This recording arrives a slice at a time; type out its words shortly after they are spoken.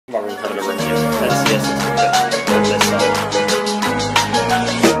My room's having a review. Let's see it on this side.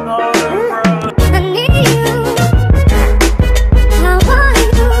 No, bro. I need you. I want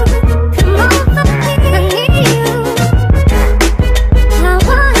you. Come on, I need you. I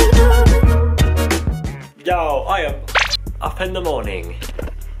want you. Yo, I am up in the morning.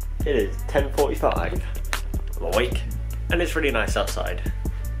 It is 10:45. I'm awake, and it's really nice outside.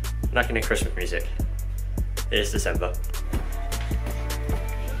 And I can hear Christmas music. It is December.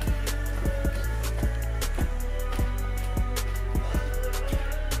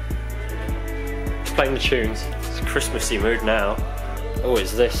 Playing the tunes. It's a Christmassy mood now. Oh,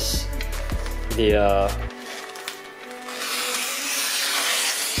 is this the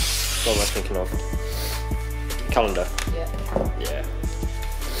what am I thinking of? Calendar. Yeah.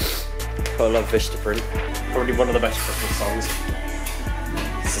 I love Vistaprint. Probably one of the best Christmas songs.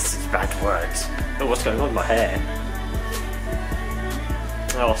 This is bad words. Oh, what's going on with my hair?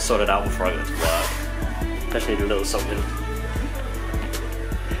 I'll sort it out before I go to work. I just need a little something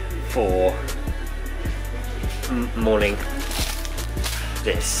for morning.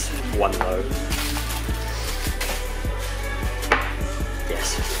 This one though.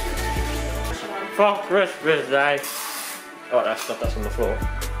 Yes. For Christmas Day. Oh, that's stuff that's on the floor.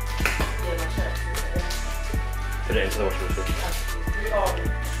 Put it into the washing machine.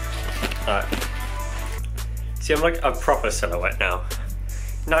 Alright. See, I'm like a proper silhouette now.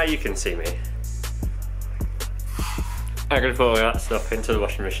 Now you can see me. I'm gonna put all that stuff into the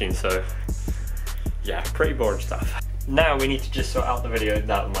washing machine, so yeah, pretty boring stuff. Now we need to just sort out the video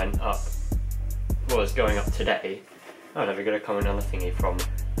that went up, was going up today. Oh, never got a comment on the thingy from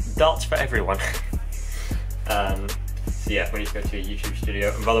Darts for Everyone. So yeah, we need to go to a YouTube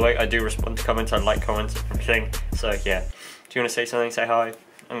studio. And by the way, I do respond to comments, I like comments and everything. So yeah, do you want to say something, say hi,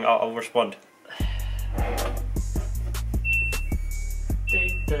 and I'll respond.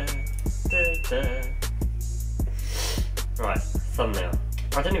 Right, thumbnail.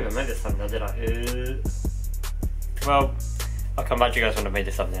 I didn't even make this thumbnail, did I? Well, I'll come back to you guys when I've made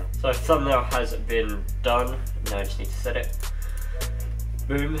the thumbnail. So thumbnail has been done. Now I just need to set it.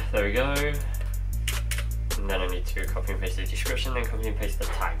 Boom, there we go. And then I need to copy and paste the description, then copy and paste the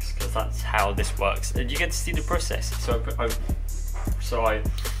tags, because that's how this works. And you get to see the process. So I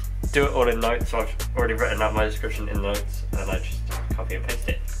do it all in notes, so I've already written out my description in notes, and I just copy and paste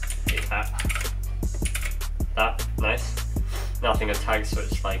it. Hit that, nice. Nothing of tags, so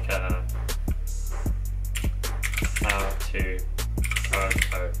it's like how to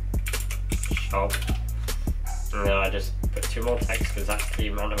Photoshop. And then I just put 2 more tags, because that's the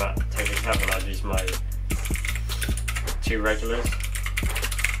amount of tags I have, and I use my 2 regulars.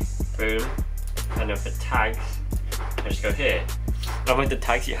 Boom. And then for tags, I just go here. And with the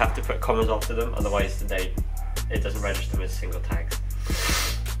tags, you have to put commas after them, otherwise it doesn't register them as single tags.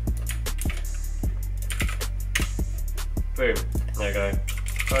 Boom. There we go.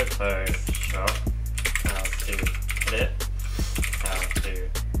 Photoshop. How to edit. How to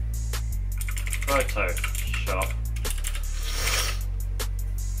Photoshop.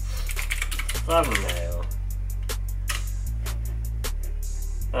 Thumbnail.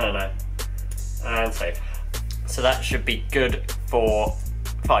 I don't know. And save. So that should be good for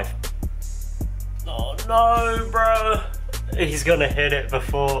 5. Oh no, bro! He's gonna hit it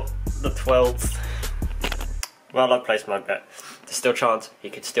before the 12th. Well, I placed my bet. There's still a chance he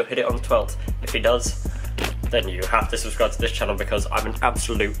could still hit it on the 12th. If he does, then you have to subscribe to this channel because I'm an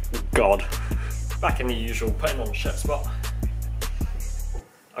absolute god. Back in the usual putting on shirt spot.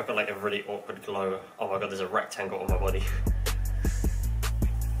 I've got like a really awkward glow. Oh my god, there's a rectangle on my body.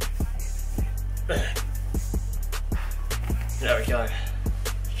 There we go.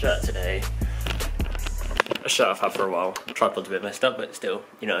 Shirt today. A shirt I've had for a while. Tripod's a bit messed up, but still,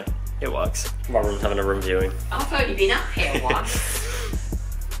 you know, it works. My room's having a room viewing. I've only been up here once.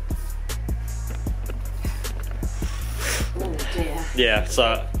 Oh dear. Yeah,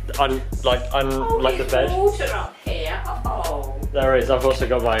 so I'm like the bed. There's water up here. Oh. There is. I've also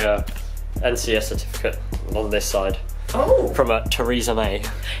got my NCS certificate on this side. Oh. From Theresa May.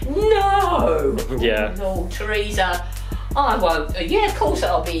 No. Yeah. No, Theresa. I won't. Yeah, of course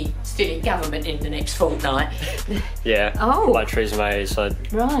I'll be still in government in the next fortnight. Yeah. Oh. Like Theresa May, so.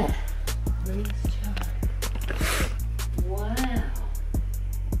 Right. Wow.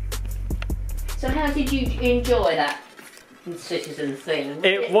 So how did you enjoy that citizen thing?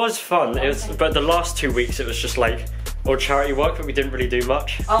 It was fun. It was, but the last 2 weeks it was just like all charity work, but we didn't really do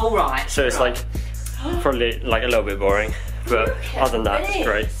much. Oh right. So it's right. like probably like a little bit boring, but other than that, it's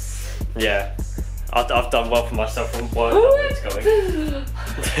great. Yeah. I've done well for myself from work. Going.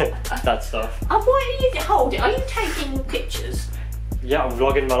 That stuff. What are you holding? Are you taking pictures? Yeah, I'm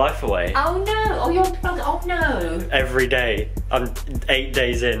vlogging my life away. Oh no! Oh, you're vlogging. Oh no! Every day. I'm 8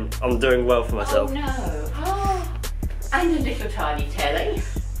 days in. I'm doing well for myself. Oh no! Oh, and a little tiny telly.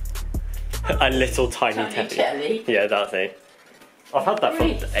 A little tiny telly. Yeah, that thing. I've had that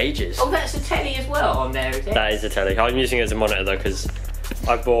Really? for ages. Oh, that's a telly as well on there, is it? That is a telly. I'm using it as a monitor though because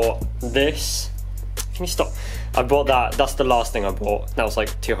I bought this. Can you stop? I bought that. That's the last thing I bought. That was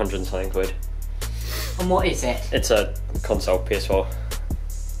like 200 and something quid. And what is it? It's a console PS4.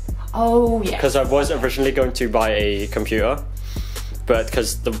 Oh yeah. Because I was originally going to buy a computer, but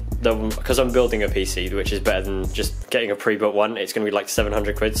because I'm building a PC, which is better than just getting a pre-built one, it's going to be like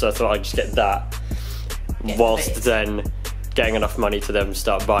 700 quid. So I thought I'd just get that, whilst then getting enough money to then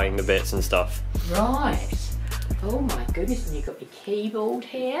start buying the bits and stuff. Right. Oh my goodness, and you've got your keyboard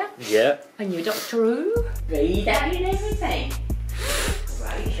here. Yeah. And your Doctor Who. Read out and everything.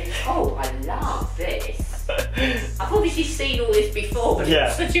 Right. Oh, I love this. I've obviously seen all this before. Yeah.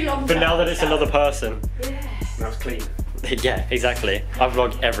 Such a long time But now that it's ago. another person. Yeah. Now it's clean. Yeah, exactly. I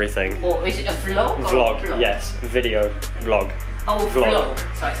vlog everything. Or is it a vlog? Or Vlog, a vlog? yes. Video, vlog. Oh, Vlog.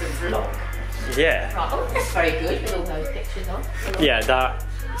 vlog. So it's a vlog. Yeah. Right. Oh, that's very good with all those pictures on. Yeah, that.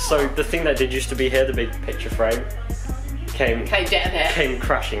 So the thing that did used to be here, the big picture frame, came Down there. came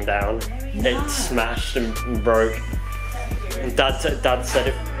crashing down. It smashed and broke. And Dad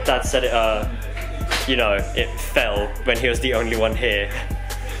said it. You know, it fell when he was the only one here.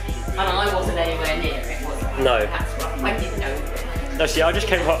 And I wasn't anywhere near it, was I? No. That's right. I didn't know. No, see, I just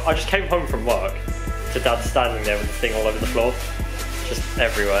came home from work to Dad standing there with the thing all over the floor, just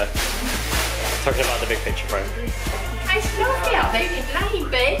everywhere. Talking about the big picture frame. It's lovely out there. You can lay in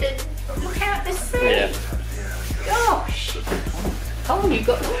bed and look out the sea. Yeah. Gosh. Oh, you've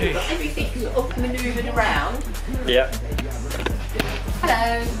got everything sort of manoeuvred around. Yeah.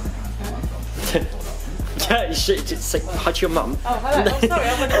 Hello. Yeah, shit, just say hi to your mum. Oh, hello. Oh, sorry,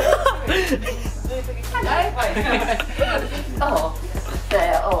 Hello. Oh,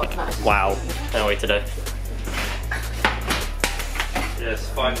 there. Oh, nice. Wow. No way to do. Yes,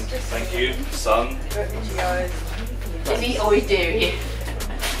 fine. Thank you, son. Does he always do you?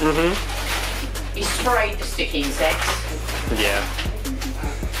 Mhm. He sprayed the stick insects. Yeah.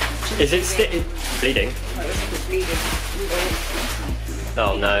 Is it bleeding?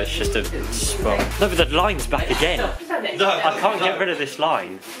 Oh no, it's just a spot. No, but the line's back again. No, I can't get rid of this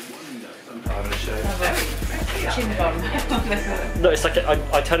line. I'm gonna show you. Chin bum. No, it's like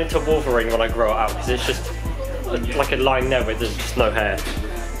I turn into Wolverine when I grow it out because it's just like a line there where there's just no hair.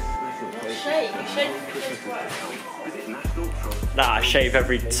 Nah, I shave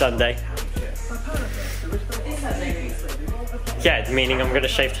every Sunday. Yeah, meaning I'm gonna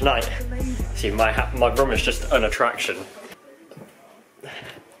shave tonight. See, my room is just an attraction.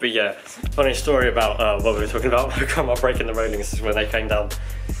 But yeah, funny story about what we were talking about. My grandma breaking the railings is when they came down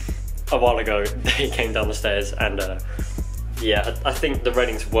a while ago. They came down the stairs and yeah, I think the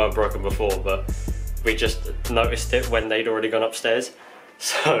railings were broken before, but we just noticed it when they'd already gone upstairs.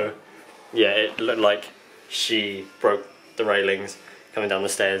 So yeah, it looked like she broke the railings coming down the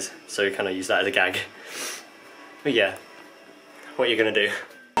stairs, so we kind of used that as a gag. But yeah, what are you gonna do?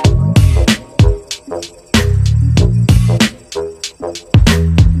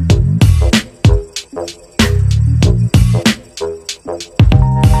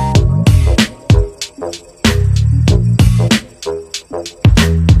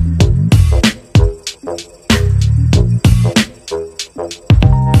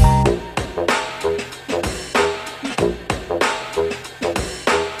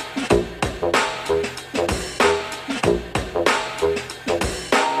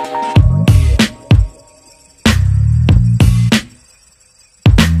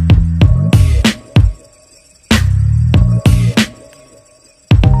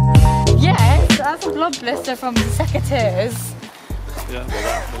 That's a vlog blister from the secateurs. Yeah, well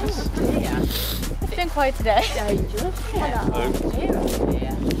that happens. It's been quiet today. Oh.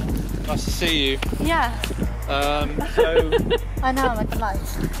 Nice to see you. Yeah. So I know, I'm like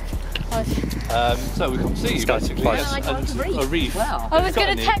so we come see you Sky's basically. close. Yes, I got and a wreath. a wreath. Wow. I was Got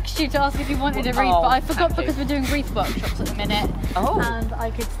going to any? text you to ask if you wanted a wreath, Oh, but I forgot thank you. because we're doing wreath workshops at the minute. Oh. And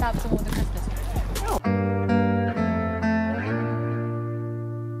I could stab some of the Christmas.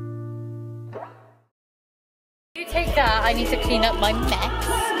 You take that, I need to clean up my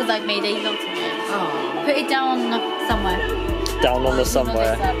mess because I've made a lot of it. Oh. Put it down somewhere. Down on the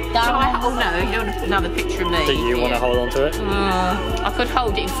somewhere. Down. Oh no, you don't want another picture of me. Do you want to hold on to it? I could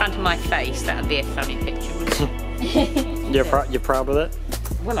hold it in front of my face. That would be a funny picture, wouldn't it? You're proud of it?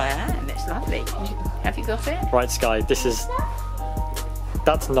 Well, I am. It's lovely. Have you got it? Right, Sky, this is...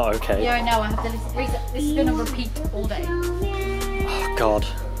 That's not okay. Yeah, I know. I have to listen. This is going to repeat all day. god.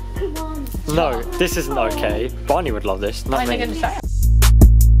 No, this isn't okay. Barney would love this, not me.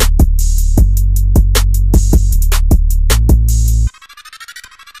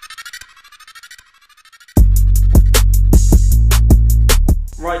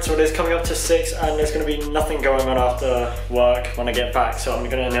 Right, so it is coming up to 6 and there's going to be nothing going on after work when I get back, so I'm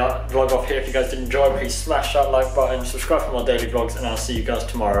going to vlog off here. If you guys did enjoy, please smash that like button, subscribe for more daily vlogs, and I'll see you guys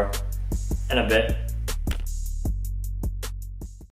tomorrow in a bit.